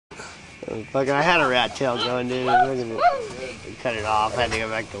Fucking, I had a rat tail going, dude. I'm gonna cut it off. I had to go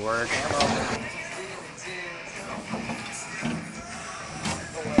back to work.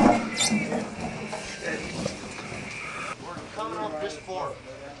 We're coming off this floor.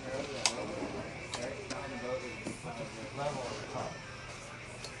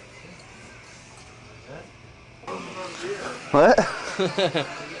 What?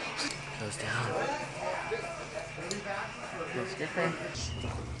 Goes down.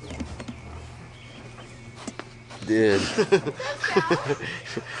 Dude.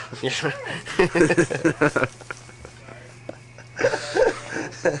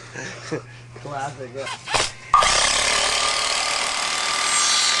 Classic.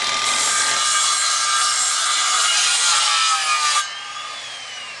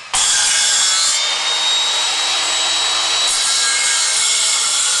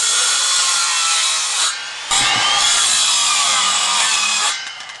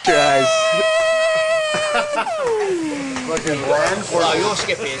 Your eyes. Fucking land for your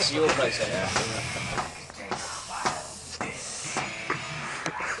Skippys, your place there.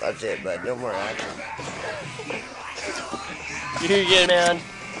 That's it, bud. No more action. You get it, man.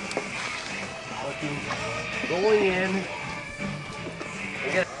 Fucking going in.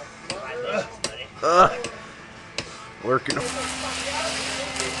 Working.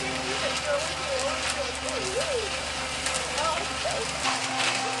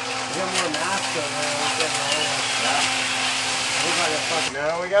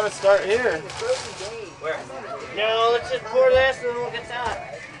 No, we gotta start here. Where? No, let's just pour this and then we'll get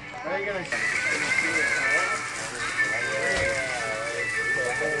that. How are you gonna? You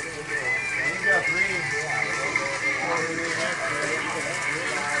got 3.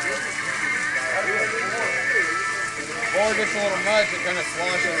 Or gets a little much, it kind of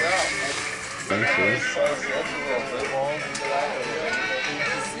sloshes out. Thanks, sir.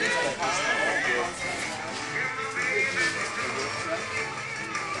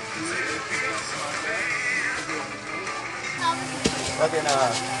 Fucking,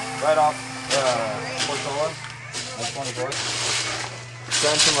 right off, Portola, on 24th.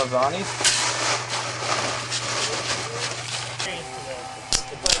 Send some lasagnas.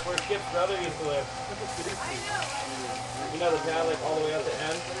 It's like where Skip's brother used to live. You know the pad like all the way up the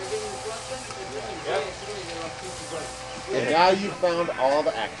end? Yep. And now you found all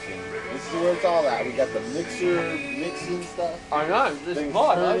the action. This is where it's all at. We got the mixing stuff. I know, this is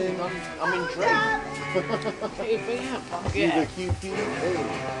hot. I'm intrigued. Hey, fam. See the QP.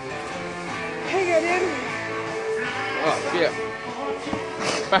 Hey, get in. Oh, shit.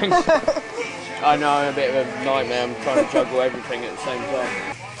 Thanks. I know, I'm a bit of a nightmare. I'm trying to juggle everything at the same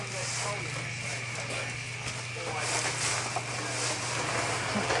time.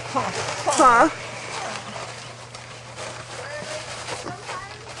 Huh?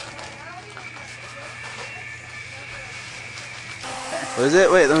 What is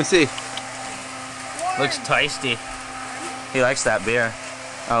it? Wait, let me see. Looks tasty. He likes that beer.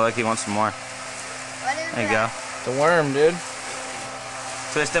 Oh, look, he wants some more. There you go. It's a worm, dude.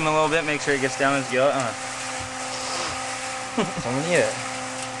 Twist him a little bit, make sure he gets down his gut. Someone eat it.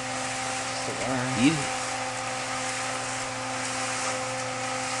 It's a worm. Eat it.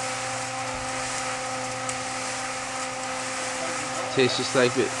 Tastes just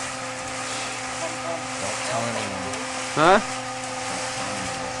like it. Don't tell anyone. Huh?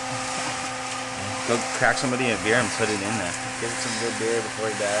 Go crack somebody a beer and put it in there. Give it some good beer before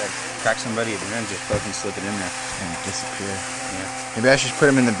he dies. Crack somebody a beer and just fucking slip it in there. And disappear. Yeah. Maybe I should put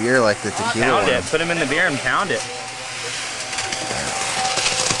them in the beer like the tequila Pound one. it. Put them in the beer and pound it.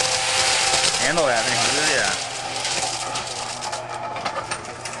 Handle that thing. Yeah.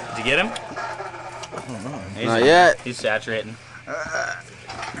 Did you get him? I don't know. Not yet. He's saturating.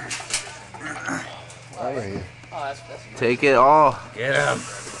 Over here. Take it all. Get him.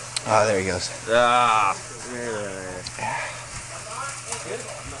 Oh, there he goes. Ah.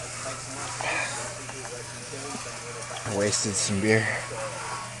 I wasted some beer.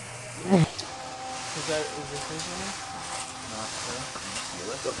 Is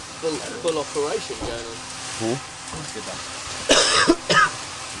this full operation going on? Let's get that.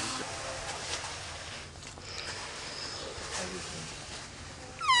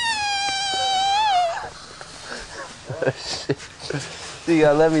 You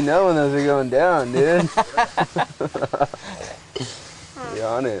gotta let me know when those are going down, dude. Be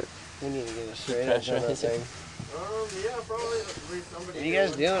on it. We need to get it straight up on that thing. Yeah, probably. What are you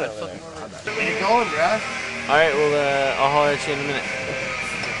guys doing over there? Where you going, Brad? Alright, well, I'll holler at you in a minute.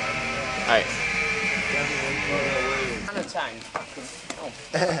 Alright.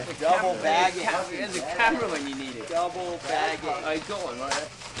 Double bag it. There's a camera when you need it. Double bag it. Alright, go on, right?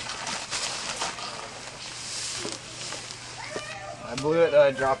 I blew it,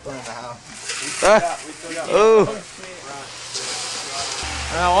 I dropped one in the house. Oh.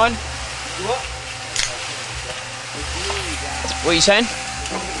 Round one? What are you saying?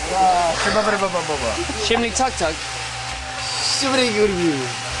 Chimney tug tug. Super good view.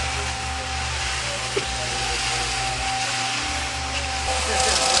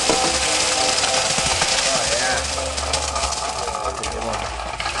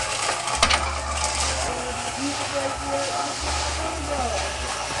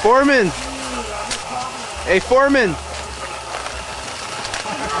 Foreman! Hey, Foreman!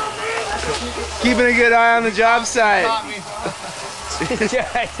 Keeping a good eye on the job site. Yeah,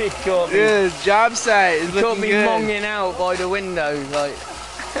 he caught me. Yeah, the job site is Caught looking me good. monging out by the window, like. It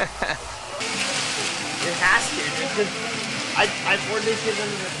has to, because I poured this shit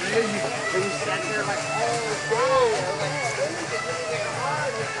under the fridge. It was sat there like,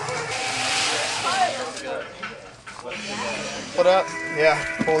 Put up? Yeah,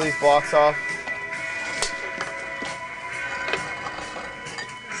 pull these blocks off.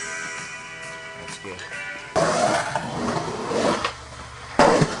 That's good.